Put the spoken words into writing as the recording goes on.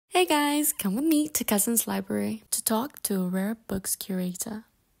Hey guys, come with me to Cosin's library to talk to a rare books curator.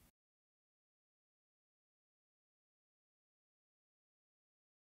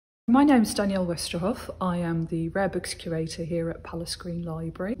 My name's Danielle Westerhoff. I am the Rare Books Curator here at Palace Green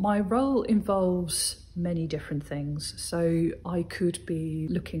Library. My role involves many different things. So I could be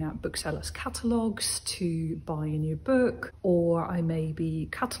looking at booksellers' catalogues to buy a new book, or I may be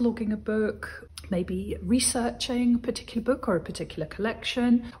cataloguing a book, maybe researching a particular book or a particular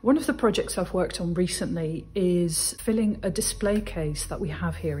collection. One of the projects I've worked on recently is filling a display case that we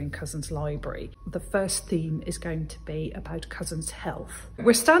have here in Cosin's library. The first theme is going to be about Cosin's health.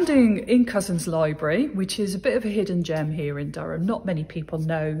 We're standing in Cosin's library, which is a bit of a hidden gem here in Durham. Not many people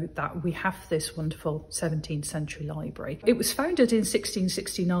know that we have this wonderful 17th century library. It was founded in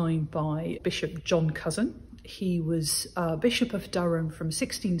 1669 by Bishop John Cosin. He was Bishop of Durham from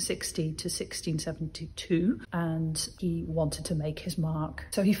 1660 to 1672, and he wanted to make his mark.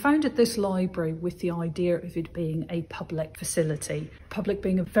 So he founded this library with the idea of it being a public facility, public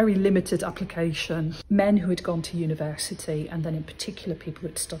being a very limited application, men who had gone to university, and then in particular people who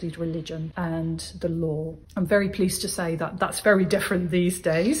had studied religion and the law. I'm very pleased to say that that's very different these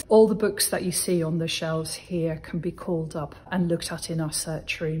days. All the books that you see on the shelves here can be called up and looked at in our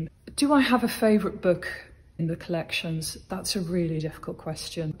search room. Do I have a favourite book in the collections? That's a really difficult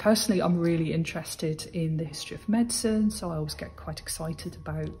question. Personally, I'm really interested in the history of medicine, so I always get quite excited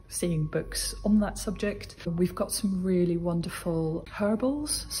about seeing books on that subject. We've got some really wonderful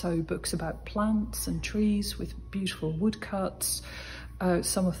herbals, so books about plants and trees with beautiful woodcuts.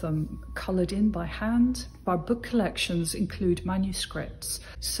 Some of them coloured in by hand. Our book collections include manuscripts.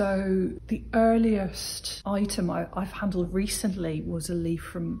 So the earliest item I've handled recently was a leaf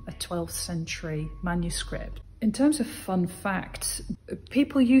from a 12th century manuscript. In terms of fun facts,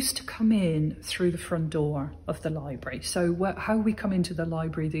 people used to come in through the front door of the library. So how we come into the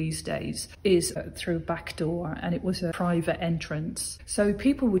library these days is through a back door, and it was a private entrance. So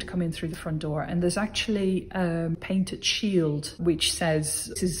people would come in through the front door, and there's actually a painted shield which says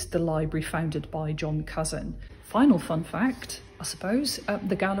this is the library founded by John Cosin. Final fun fact, I suppose,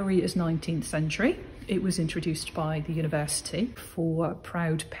 the gallery is 19th century. It was introduced by the university for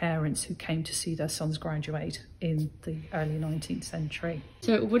proud parents who came to see their sons graduate in the early 19th century.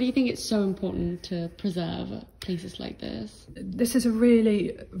 So what do you think it's so important to preserve at places like this? This is a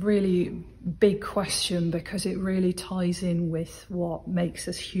really, really big question because it really ties in with what makes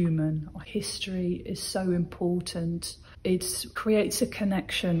us human. Our history is so important. It creates a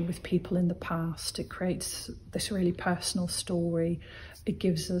connection with people in the past. It creates this really personal story. It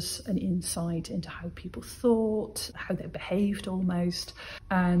gives us an insight into how people thought, how they behaved almost,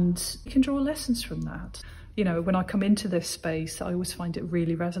 and you can draw lessons from that. You know, when I come into this space, I always find it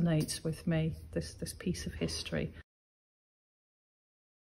really resonates with me, this piece of history.